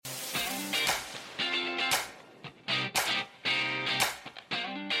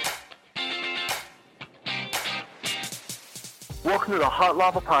welcome to the Hot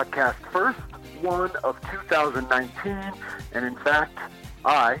Lava Podcast, first one of 2019. And in fact,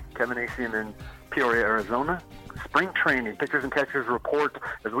 I, Kevin Acien in Peoria, Arizona, spring training, pitchers and catchers report.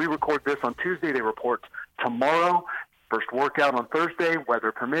 As we record this on Tuesday, they report tomorrow. First workout on Thursday,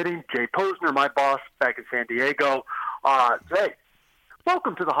 weather permitting. Jay Posner, my boss, back in San Diego. Jay,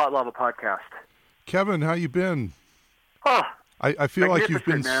 welcome to the Hot Lava Podcast. Kevin, how you been? I feel like you've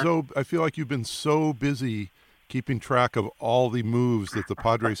been so busy keeping track of all the moves that the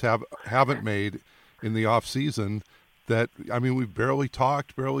Padres haven't made in the off season that, I mean, we've barely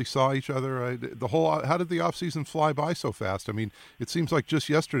talked, barely saw each other. How did the off season fly by so fast? I mean, it seems like just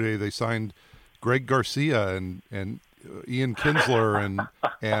yesterday they signed Greg Garcia and Ian Kinsler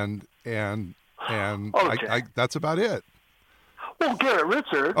and okay. that's about it. Well, Garrett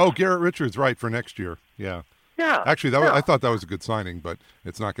Richards. Oh, Garrett Richards, right, for next year. Yeah. Yeah. Actually, I thought that was a good signing, but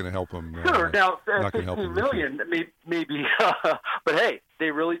it's not going to help him. Sure. Now, $15 million, maybe, but hey, they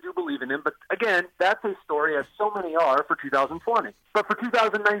really do believe in him. But again, that's a story, as so many are, for 2020. But for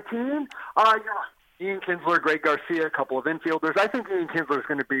 2019, Ian Kinsler, Greg Garcia, a couple of infielders. I think Ian Kinsler is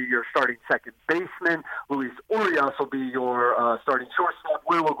going to be your starting second baseman. Luis Urias will be your starting shortstop.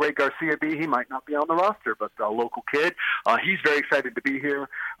 Where will Greg Garcia be? He might not be on the roster, but a local kid. He's very excited to be here.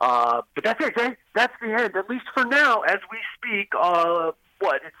 But that's it, Jay. That's the end, at least for now, as we speak.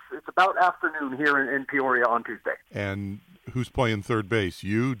 It's about afternoon here in Peoria on Tuesday. And who's playing third base?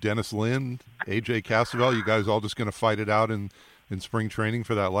 You, Dennis Lin, AJ Cassavell. You guys all just going to fight it out in spring training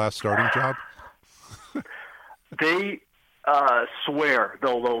for that last starting job? They swear,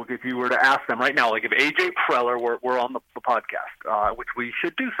 though, if you were to ask them right now, like if AJ Preller were on the podcast, which we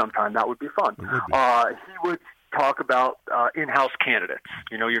should do sometime, that would be fun. He would talk about in-house candidates,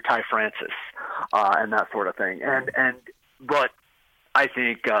 your Ty Francis and that sort of thing. But I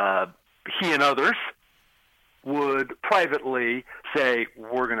think he and others would privately say,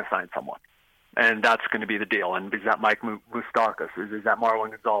 we're going to sign someone. And that's going to be the deal. And is that Mike Moustakas? Is that Marwin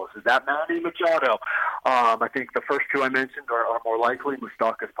Gonzalez? Is that Manny Machado? I think the first two I mentioned are more likely.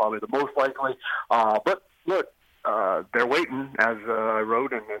 Moustakas probably the most likely. But look, they're waiting, as I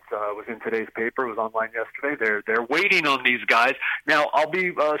wrote, and it was in today's paper. It was online yesterday. They're waiting on these guys. Now, I'll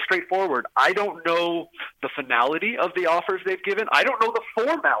be straightforward. I don't know the finality of the offers they've given. I don't know the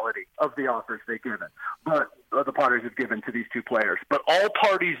formality of the offers they've given, but the Padres have given to these two players. But all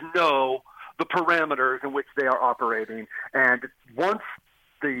parties know the parameters in which they are operating. And once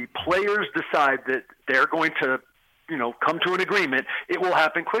the players decide that they're going to, come to an agreement, it will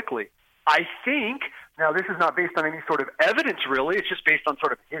happen quickly. I think, now this is not based on any sort of evidence really, it's just based on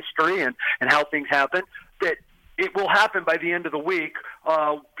sort of history and how things happen, that it will happen by the end of the week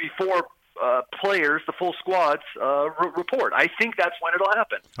before players, the full squads, report. I think that's when it'll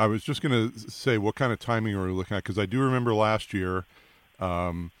happen. I was just going to say, what kind of timing are we looking at? Because I do remember last year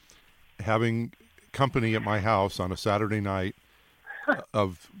having company at my house on a Saturday night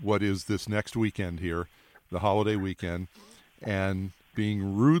of what is this next weekend here, the holiday weekend, and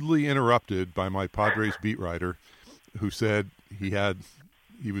being rudely interrupted by my Padres beat writer, who said he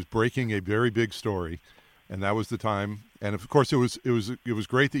was breaking a very big story, and that was the time. And of course, it was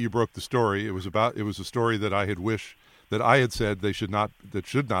great that you broke the story. It was a story that I had said they should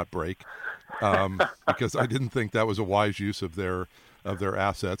not break, because I didn't think that was a wise use of their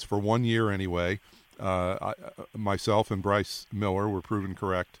assets for 1 year anyway. Myself and Bryce Miller were proven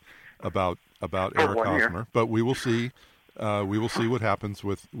correct about Eric Hosmer, but we will see. We will see what happens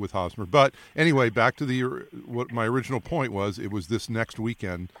with Hosmer. But anyway, back to what my original point was. It was this next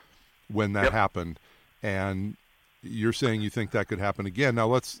weekend when that happened, and you're saying you think that could happen again. Now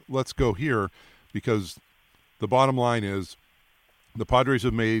let's go here, because the bottom line is the Padres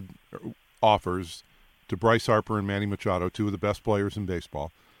have made offers to Bryce Harper and Manny Machado, two of the best players in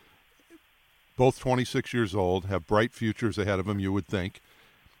baseball. Both 26 years old, have bright futures ahead of them, you would think.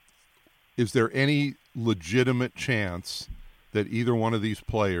 Is there any legitimate chance that either one of these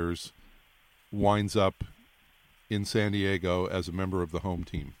players winds up in San Diego as a member of the home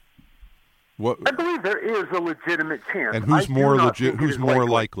team? I believe there is a legitimate chance. And who's more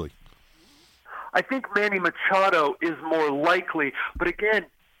likely? I think Manny Machado is more likely, but again,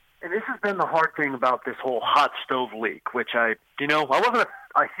 and this has been the hard thing about this whole hot stove leak, which I wasn't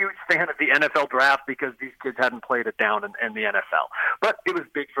a huge fan of the NFL draft because these kids hadn't played it down in the NFL. But it was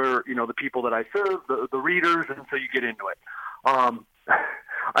big for, the people that I serve, the readers, and so you get into it.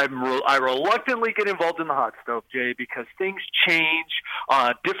 I reluctantly get involved in the hot stove, Jay, because things change.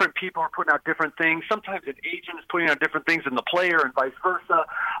 Different people are putting out different things. Sometimes an agent is putting out different things than the player, and vice versa.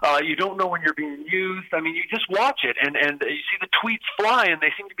 You don't know when you're being used. I mean, you just watch it, and you see the tweets fly, and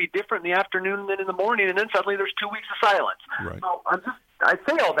they seem to be different in the afternoon than in the morning, and then suddenly there's 2 weeks of silence. Right. So I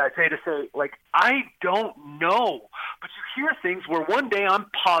say all that, Jay, to say, like, I don't know, but you hear things where one day I'm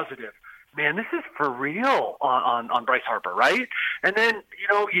positive, man, this is for real on Bryce Harper, right? And then,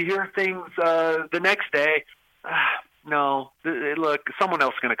 you hear things the next day, no, look, someone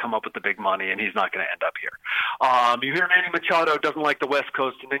else is going to come up with the big money, and he's not going to end up here. You hear Manny Machado doesn't like the West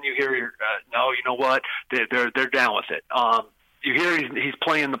Coast, and then you hear, no, you know what, they're down with it. You hear he's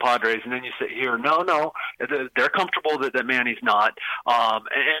playing the Padres, and then you hear, no, they're comfortable that Manny's not.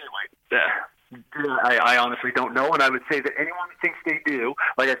 Anyway, I honestly don't know, and I would say that anyone who thinks they do,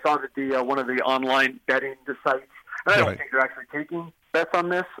 like I saw that one of the online betting sites, and I don't think they're actually taking bets on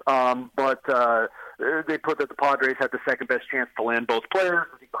this, but they put that the Padres had the second best chance to land both players,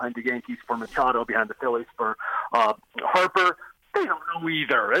 behind the Yankees for Machado, behind the Phillies for Harper. They don't know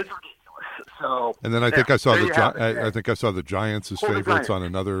either. It's ridiculous. So, and then I think I saw the Giants as favorites on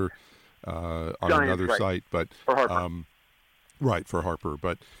another site, but for Harper. Right, for Harper,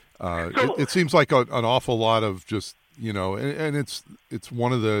 but it seems like an awful lot of just and it's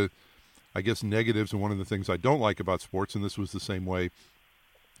one of the, I guess, negatives, and one of the things I don't like about sports, and this was the same way.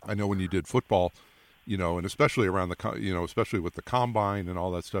 I know when you did football, and especially around especially with the combine and all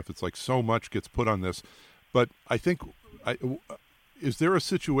that stuff, it's like so much gets put on this. But I think, is there a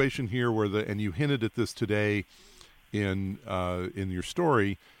situation here where and you hinted at this today in your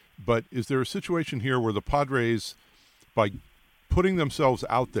story, but is there a situation here where the Padres, by putting themselves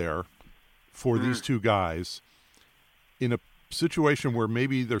out there for these two guys in a situation where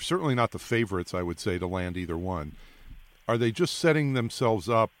maybe they're certainly not the favorites, I would say, to land either one, are they just setting themselves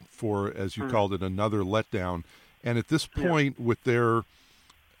up for, as you called it, another letdown? And at this point, with their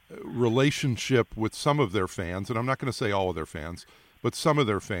relationship with some of their fans, and I'm not going to say all of their fans, but some of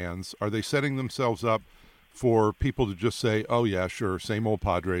their fans, are they setting themselves up for people to just say, oh, yeah, sure, same old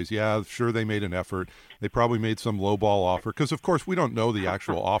Padres. Yeah, sure, they made an effort. They probably made some lowball offer. Because, of course, we don't know the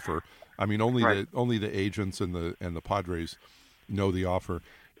actual offer. I mean, only the agents and the Padres know the offer.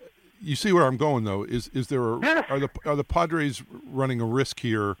 You see where I'm going, though. Is there are the Padres running a risk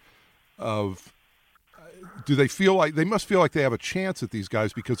here of do they feel like they must feel like they have a chance at these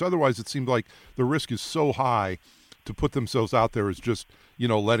guys, because otherwise it seems like the risk is so high to put themselves out there as just,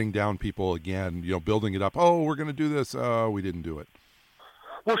 letting down people again, building it up. Oh, we're going to do this. We didn't do it.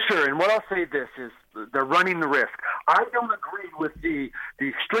 Well, sure. And what I'll say this is they're running the risk. I don't agree with the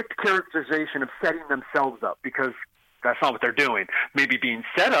strict characterization of setting themselves up, because that's not what they're doing. Maybe being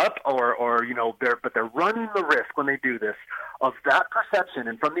set up or but they're running the risk when they do this of that perception.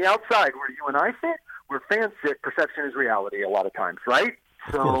 And from the outside, where you and I sit, where fans sit, perception is reality a lot of times, right?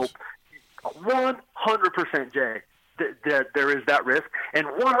 So 100%, Jay, there is that risk. And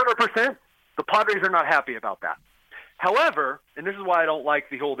 100%, the Padres are not happy about that. However, and this is why I don't like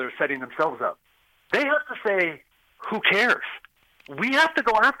the whole they're setting themselves up, they have to say, who cares? We have to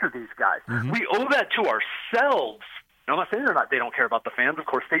go after these guys. Mm-hmm. We owe that to ourselves. Now, I'm not saying they don't care about the fans. Of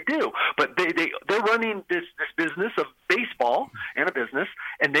course they do. But they're running this business of baseball and a business,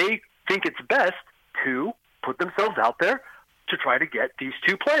 and they think it's best to put themselves out there to try to get these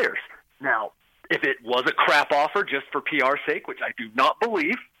two players. Now, if it was a crap offer just for PR's sake, which I do not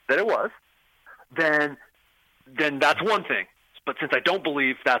believe that it was, then that's one thing. But since I don't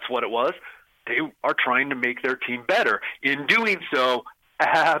believe that's what it was, they are trying to make their team better. In doing so,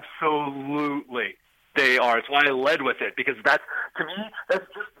 absolutely, they are. It's why I led with it, because to me, that's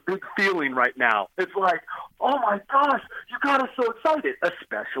just a big feeling right now. It's like, oh my gosh, you got us so excited,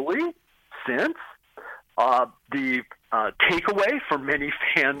 especially since the takeaway for many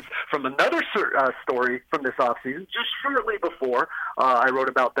fans from another story from this offseason, just shortly before I wrote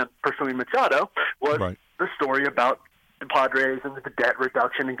about them pursuing Machado, was the story about the Padres and the debt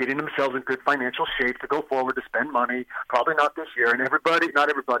reduction and getting themselves in good financial shape to go forward to spend money, probably not this year. And not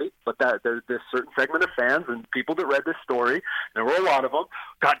everybody, but there's this certain segment of fans and people that read this story, there were a lot of them,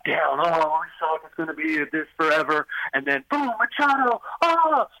 got down, we saw it's going to be this forever. And then, boom, Machado,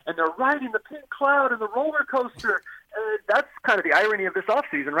 and they're riding the pink cloud and the roller coaster. That's kind of the irony of this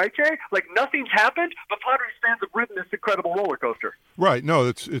offseason, right, Jay? Like, nothing's happened, but Padres fans have ridden this incredible roller coaster. Right. No,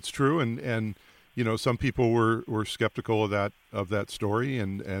 it's true. And some people were skeptical of that story,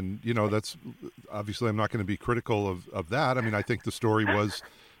 and that's obviously, I'm not going to be critical of that. I mean, I think the story was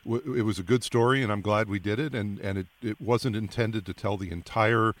a good story, and I'm glad we did it. And it wasn't intended to tell the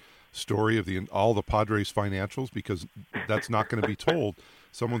entire story of all the Padres financials, because that's not going to be told.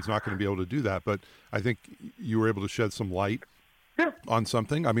 someone's not going to be able to do that. But I think you were able to shed some light on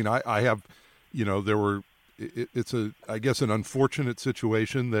something. I mean, I have, it's I guess, an unfortunate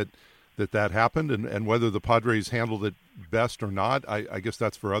situation that happened, and whether the Padres handled it best or not, I guess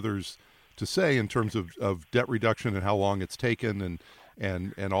that's for others to say in terms of debt reduction and how long it's taken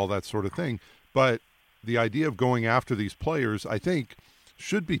and all that sort of thing. But the idea of going after these players, I think,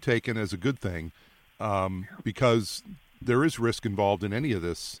 should be taken as a good thing, because there is risk involved in any of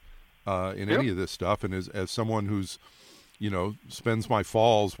this, any of this stuff. And as someone who's, spends my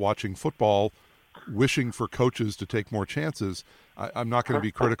falls watching football, wishing for coaches to take more chances, I'm not going to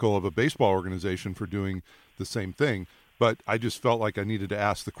be critical of a baseball organization for doing the same thing. But I just felt like I needed to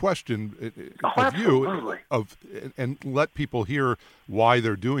ask the question of you, and let people hear why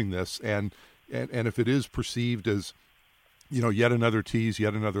they're doing this, and if it is perceived as, yet another tease,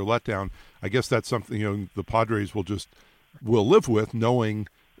 yet another letdown, I guess that's something the Padres will live with, knowing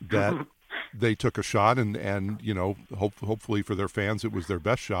that they took a shot, and hopefully for their fans it was their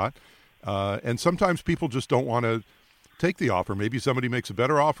best shot. And sometimes people just don't want to take the offer. Maybe somebody makes a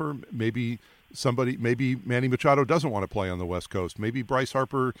better offer. Maybe Manny Machado doesn't want to play on the West Coast. Maybe Bryce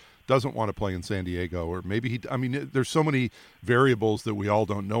Harper doesn't want to play in San Diego, or maybe there's so many variables that we all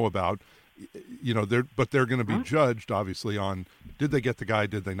don't know about, but they're going to be judged obviously on, did they get the guy?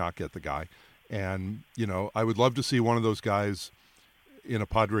 Did they not get the guy? And, I would love to see one of those guys in a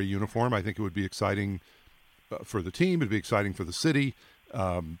Padre uniform. I think it would be exciting for the team. It'd be exciting for the city.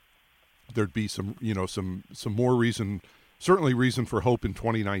 There'd be some more reason, certainly reason for hope in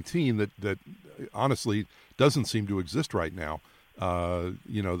 2019 that honestly doesn't seem to exist right now.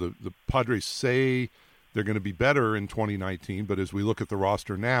 The Padres say they're going to be better in 2019, but as we look at the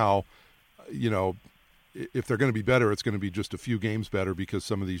roster now, if they're going to be better, it's going to be just a few games better, because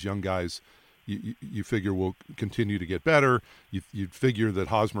some of these young guys you figure will continue to get better. You figure that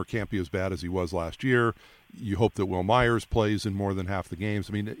Hosmer can't be as bad as he was last year. You hope that Will Myers plays in more than half the games.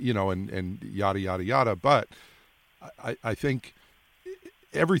 I mean, and yada, yada, yada. But I think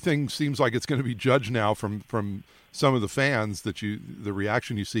everything seems like it's going to be judged now from some of the fans, the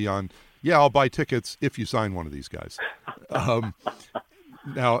reaction you see on, I'll buy tickets if you sign one of these guys.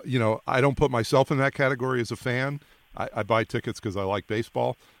 Now, I don't put myself in that category as a fan. I buy tickets because I like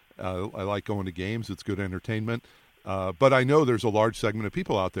baseball. I like going to games. It's good entertainment. But I know there's a large segment of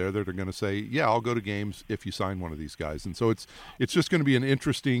people out there that are going to say, I'll go to games if you sign one of these guys. And so it's just going to be an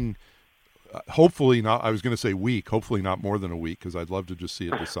interesting, hopefully not, I was going to say week, hopefully not more than a week, because I'd love to just see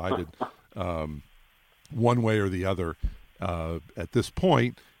it decided one way or the other. At this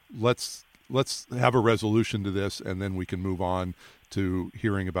point, let's have a resolution to this, and then we can move on to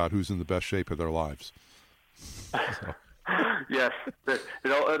hearing about who's in the best shape of their lives. So. Yes,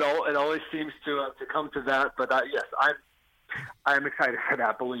 it always seems to come to that. But yes, I'm excited for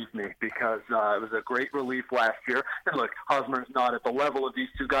that. Believe me, because it was a great relief last year. And look, Hosmer's not at the level of these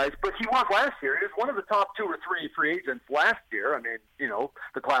two guys, but he was last year. He was one of the top 2 or 3 free agents last year. I mean,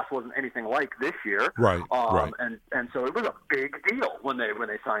 the class wasn't anything like this year, right? And so it was a big deal when they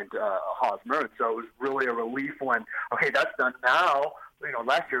signed Hosmer, and so it was really a relief when that's done now.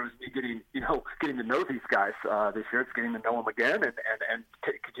 Last year was me getting to know these guys. This year it's getting to know them again and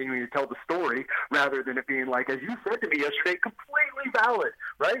continuing to tell the story, rather than it being like, as you said to me yesterday, completely valid,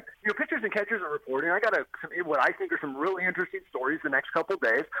 right? Pitchers and catchers are reporting. I got what I think are some really interesting stories the next couple of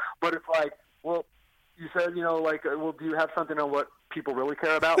days, but it's like, well, you said, well, do you have something on what people really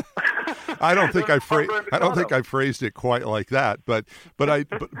care about? I don't think I phrased it quite like that, but I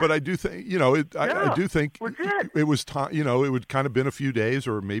do think, I do think it was time, it would kind of been a few days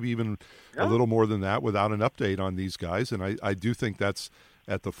or maybe even a little more than that without an update on these guys. And I do think that's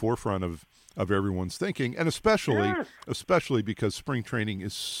at the forefront of everyone's thinking, and especially because spring training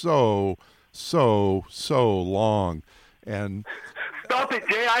is so long. And stop it,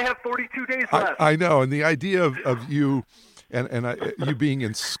 Jay. I have 42 days left. I know. And the idea of you and you being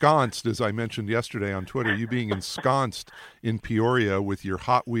ensconced, as I mentioned yesterday on Twitter, you being ensconced in Peoria with your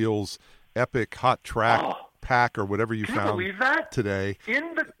Hot Wheels Epic Hot Track pack or whatever you found believe that? Today.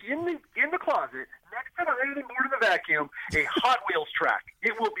 In the closet, next to the raising board of the vacuum, a Hot Wheels track.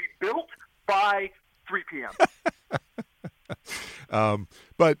 It will be built by 3 p.m.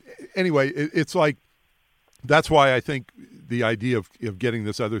 But anyway, it's like, that's why I think the idea of getting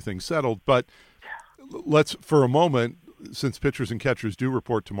this other thing settled. But let's, for a moment, since pitchers and catchers do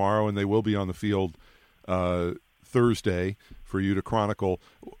report tomorrow and they will be on the field Thursday for you to chronicle,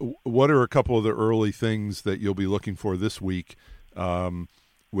 what are a couple of the early things that you'll be looking for this week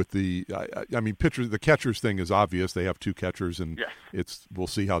with the I mean, pitchers, the catchers thing is obvious. They have two catchers, and we'll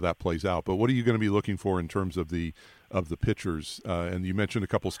see how that plays out. But what are you going to be looking for in terms of the pitchers? And you mentioned a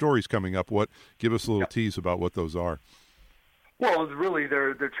couple stories coming up. Give us a little tease about what those are. Well, really,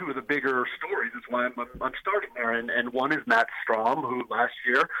 they're two of the bigger stories. That's why I'm starting there. And one is Matt Strahm, who last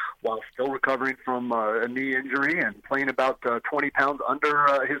year, while still recovering from a knee injury and playing about 20 pounds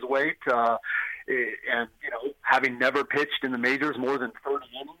under his weight, and having never pitched in the majors more than 30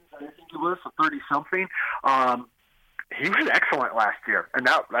 innings, I think it was, so 30-something. He was excellent last year, and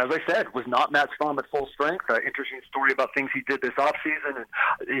that, as I said, was not Matt Strahm at full strength. Interesting story about things he did this offseason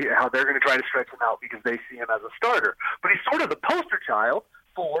and how they're going to try to stretch him out because they see him as a starter. But he's sort of the poster child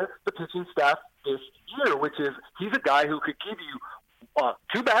for the pitching staff this year, which is he's a guy who could give you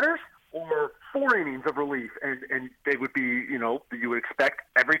two batters or 4 innings of relief, and they would be, you would expect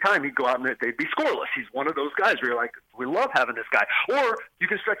every time he'd go out and they'd be scoreless. He's one of those guys where you're like, we love having this guy. Or you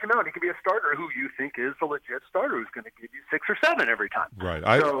can stretch him out. He can be a starter who you think is a legit starter who's going to give you 6 or 7 every time. Right.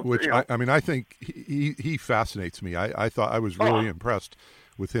 I think he fascinates me. I thought I was really impressed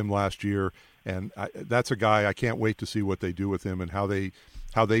with him last year, and that's a guy I can't wait to see what they do with him and how they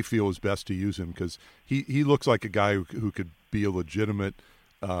feel is best to use him, because he looks like a guy who could be a legitimate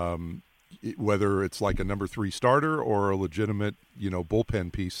whether it's like a number 3 starter or a legitimate,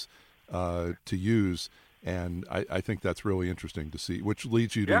 bullpen piece to use. And I think that's really interesting to see, which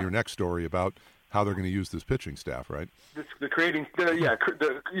leads you to your next story about how they're going to use this pitching staff, right? Getting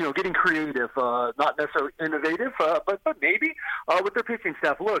creative, not necessarily innovative, but maybe with their pitching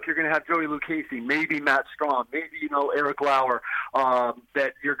staff. Look, you're going to have Joey Lucchesi, maybe Matt Strahm, maybe Eric Lauer.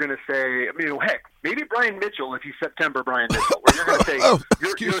 That you're going to say, heck, maybe Brian Mitchell if he's September Brian Mitchell. Where you're going to say,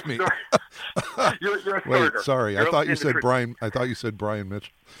 excuse me, you're a starter. Wait, sorry, I thought you said Brian. I thought you said Brian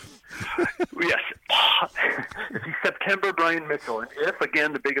Mitchell. Yes. If he's September Brian Mitchell, and if,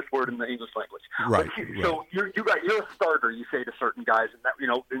 again, the biggest word in the English language. Right. So you're a starter, you say to certain guys, in that,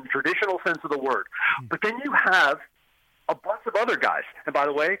 in the traditional sense of the word. But then you have a bunch of other guys. And by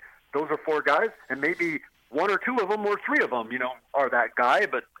the way, those are 4 guys, and maybe 1 or 2 of them or 3 of them, are that guy.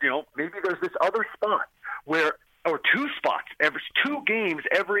 But, maybe there's this other spot or 2 spots, every 2 games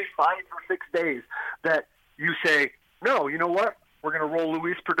every 5 or 6 days that you say, no, you know what? We're going to roll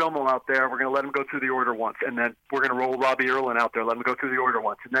Luis Perdomo out there. We're going to let him go through the order once. And then we're going to roll Robbie Erlin out there, let him go through the order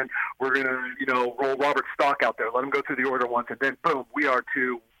once. And then we're going to, roll Robert Stock out there, let him go through the order once. And then, boom, we are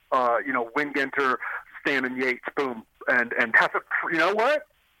to, Wingenter, Stan, and Yates, boom. And that's you know what?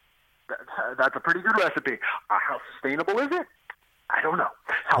 That's a pretty good recipe. How sustainable is it? I don't know.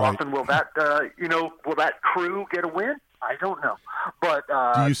 How often will that, will that crew get a win? I don't know. But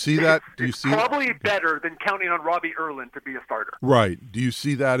do you see that? Probably better than counting on Robbie Erlin to be a starter. Right. Do you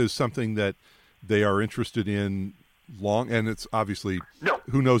see that as something that they are interested in long? And it's obviously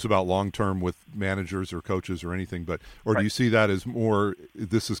who knows about long term with managers or coaches or anything. But do you see that as more?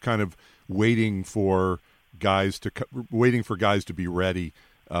 This is kind of waiting for guys to be ready.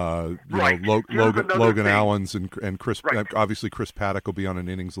 Logan Allens and Chris. Obviously, Chris Paddock will be on an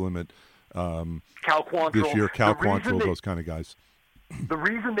innings limit. Cal Quantrill this year, Cal Quantrill, those kind of guys. The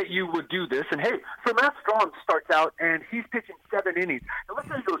reason that you would do this, and hey, so Matt Strahm starts out and he's pitching 7 innings. And let's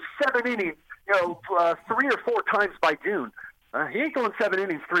say he goes 7 innings, 3 or 4 times by June. He ain't going 7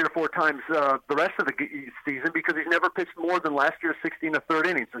 innings 3 or 4 times the rest of the season because he's never pitched more than last year's 16 1/3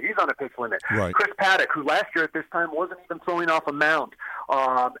 innings, so he's on a pitch limit. Right. Chris Paddock, who last year at this time wasn't even throwing off a mound,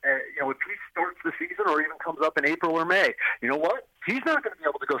 if he starts the season or even comes up in April or May, you know what? He's not going to be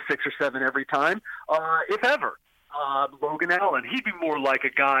able to go 6 or 7 every time, if ever. Logan Allen, he'd be more like a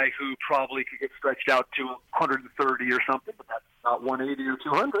guy who probably could get stretched out to 130 or something, but that's not 180 or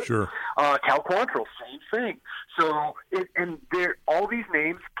 200. Sure. Cal Quantrill, same thing. So, and there all these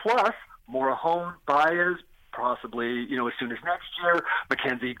names plus Morahone, Baez, possibly, as soon as next year,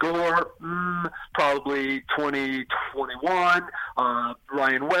 Mackenzie Gore, probably 2021,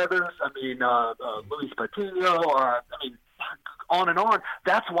 Ryan Weathers, Luis Patino, on and on.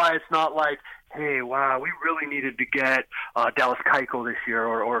 That's why it's not like, hey, wow, we really needed to get Dallas Keuchel this year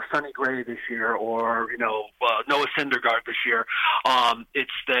or Sonny Gray this year or, Noah Syndergaard this year.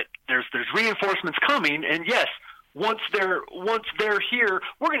 It's that there's reinforcements coming, and yes, once they're here,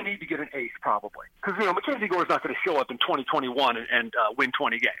 we're going to need to get an ace probably. Because, Mackenzie Gore's not going to show up in 2021 and win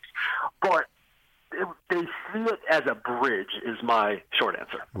 20 games. But they see it as a bridge is my short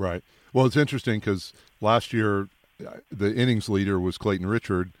answer. Right. Well, it's interesting because last year the innings leader was Clayton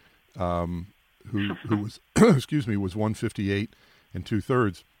Richard, who was was 158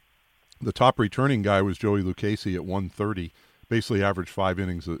 2/3. The top returning guy was Joey Lucchesi at 130, basically averaged 5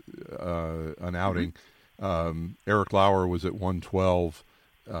 innings an outing. Eric Lauer was at 112,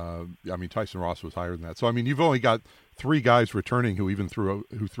 I mean, Tyson Ross was higher than that. So I mean, you've only got 3 guys returning who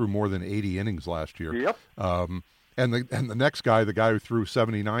threw more than 80 innings last year. Yep. And the next guy, the guy who threw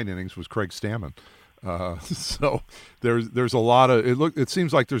 79 innings, was Craig Stammen. So there's a lot of it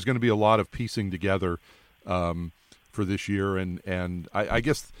seems like there's going to be a lot of piecing together for this year, and I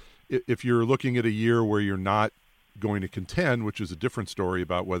guess if you're looking at a year where you're not going to contend, which is a different story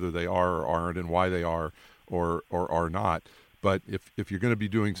about whether they are or aren't and why they are or are not. But if you're going to be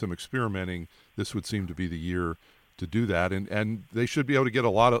doing some experimenting, this would seem to be the year to do that, and they should be able to get a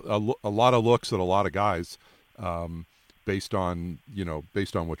lot of looks at a lot of guys based on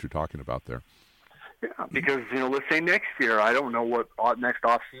what you're talking about there. Yeah, because, let's say next year, I don't know what next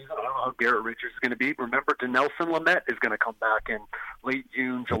offseason, I don't know how Garrett Richards is going to be. Remember, Dinelson Lamet is going to come back in late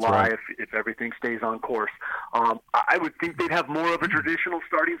June, July, right, if everything stays on course. I would think they'd have more of a traditional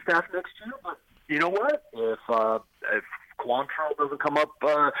starting staff next year, but you know what? If Quantrill doesn't come up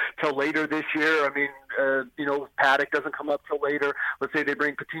till later this year, I mean, Paddock doesn't come up till later. Let's say they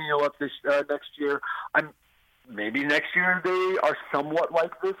bring Patino up this next year. Maybe next year they are somewhat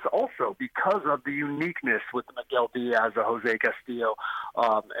like this also because of the uniqueness with Miguel Diaz, Jose Castillo,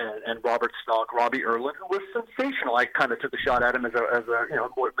 and Robert Stock, Robbie Erlin, who was sensational. I kind of took a shot at him as a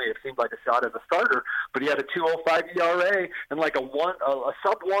what may have seemed like a shot as a starter, but he had a 2.05 ERA and like a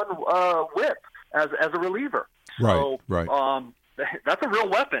sub-1 WHIP as a reliever. Right, so, right. That's a real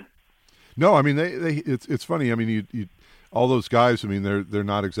weapon. No, I mean it's funny. I mean, you all those guys. I mean, they're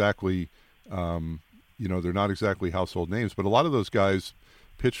not exactly. They're not exactly household names, but a lot of those guys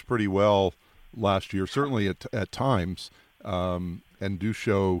pitched pretty well last year, certainly at times, and do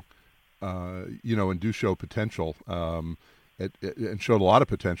show, potential, and showed a lot of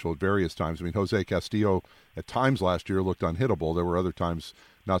potential at various times. I mean, Jose Castillo at times last year looked unhittable. There were other times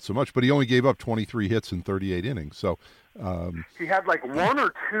not so much, but he only gave up 23 hits in 38 innings. So he had like 1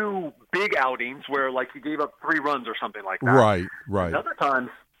 or 2 big outings where like he gave up 3 runs or something like that. Right. And other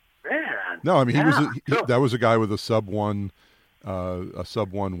times. Man. No, I mean that was a guy with a sub-1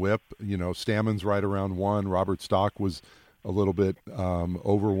 WHIP. Stammen's right around 1. Robert Stock was a little bit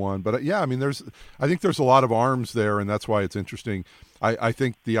over 1. But I mean I think there's a lot of arms there, and that's why it's interesting. I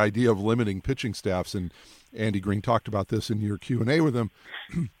think the idea of limiting pitching staffs, and Andy Green talked about this in your Q&A with him,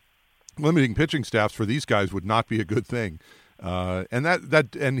 limiting pitching staffs for these guys would not be a good thing.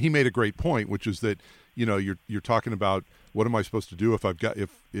 And he made a great point, which is that you're talking about, what am I supposed to do if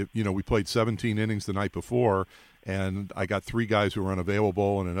we played 17 innings the night before and I got 3 guys who are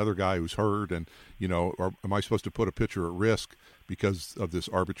unavailable and another guy who's hurt, and or am I supposed to put a pitcher at risk because of this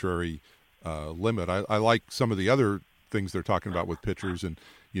arbitrary limit? I like some of the other things they're talking about with pitchers and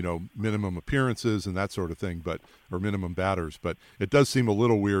minimum appearances and that sort of thing, or minimum batters. But it does seem a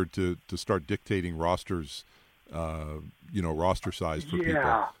little weird to start dictating rosters, roster size for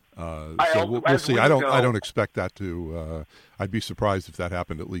people. So we'll see. I don't expect that to. I'd be surprised if that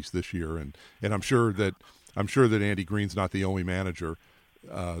happened at least this year, and I'm sure that Andy Green's not the only manager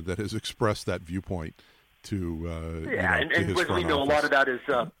that has expressed that viewpoint to. And his front we know office. a lot of that is.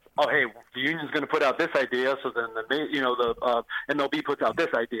 Hey, the union's going to put out this idea, so then the MLB puts out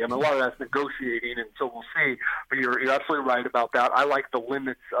this idea. I mean, a lot of that's negotiating, and so we'll see. But you're absolutely right about that. I like the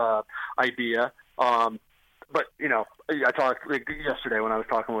limits idea. But, I talked yesterday when I was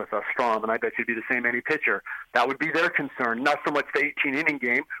talking with Strom, and I bet you'd be the same any pitcher. That would be their concern, not so much the 18-inning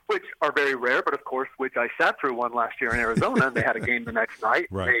game, which are very rare, but, of course, which I sat through one last year in Arizona, and they had a game the next night.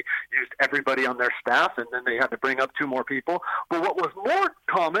 Right. They used everybody on their staff, and then they had to bring up 2 more people. But what was more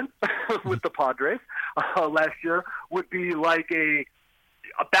common with the Padres last year would be like a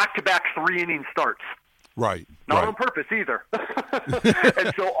back-to-back 3-inning starts. Right. Not on purpose either.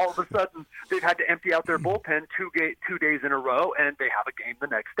 And so all of a sudden they've had to empty out their bullpen 2 days in a row, and they have a game the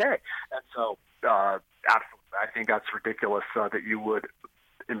next day. And so absolutely, I think that's ridiculous that you would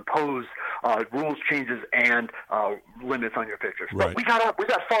impose rules changes and limits on your pitchers. Right. But we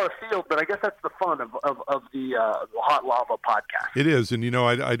got far afield, but I guess that's the fun of the Hot Lava podcast. It is, and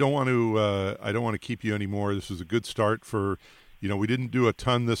I don't want to keep you anymore. This was a good start for we didn't do a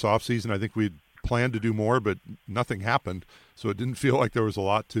ton this offseason. I think we'd planned to do more, but nothing happened, so it didn't feel like there was a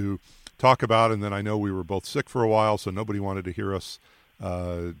lot to talk about. And then I know we were both sick for a while, so nobody wanted to hear us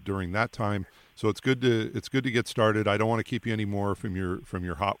during that time. So it's good to get started. I don't want to keep you anymore from your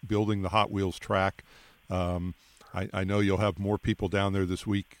building the Hot Wheels track. I know you'll have more people down there this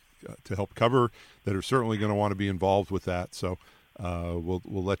week to help cover that are certainly going to want to be involved with that. So we'll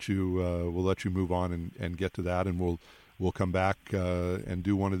let you move on and get to that, and we'll come back and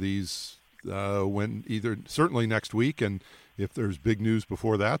do one of these. When certainly next week, and if there's big news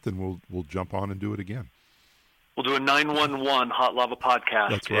before that, then we'll jump on and do it again. We'll do a 911 Hot Lava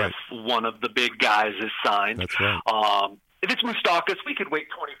podcast. That's right. If one of the big guys is signed. That's right. If it's Moustakas, we could wait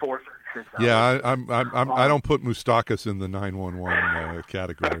 24, 36 hours. Yeah, I don't put Moustakas in the 911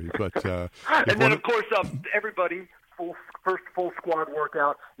 category, but and then of course everybody first full squad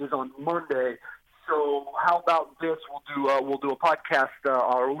workout is on Monday. So how about this? We'll do a podcast,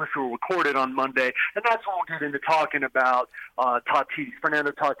 or which will record it on Monday, and that's when we'll get into talking about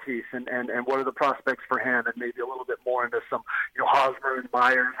Fernando Tatis, and what are the prospects for him, and maybe a little bit more into some, Hosmer and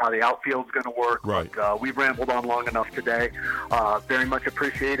Myers, how the outfield's going to work. Right. But, we've rambled on long enough today. Very much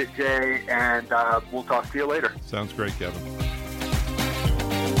appreciate it, Jay, and we'll talk to you later. Sounds great, Kevin.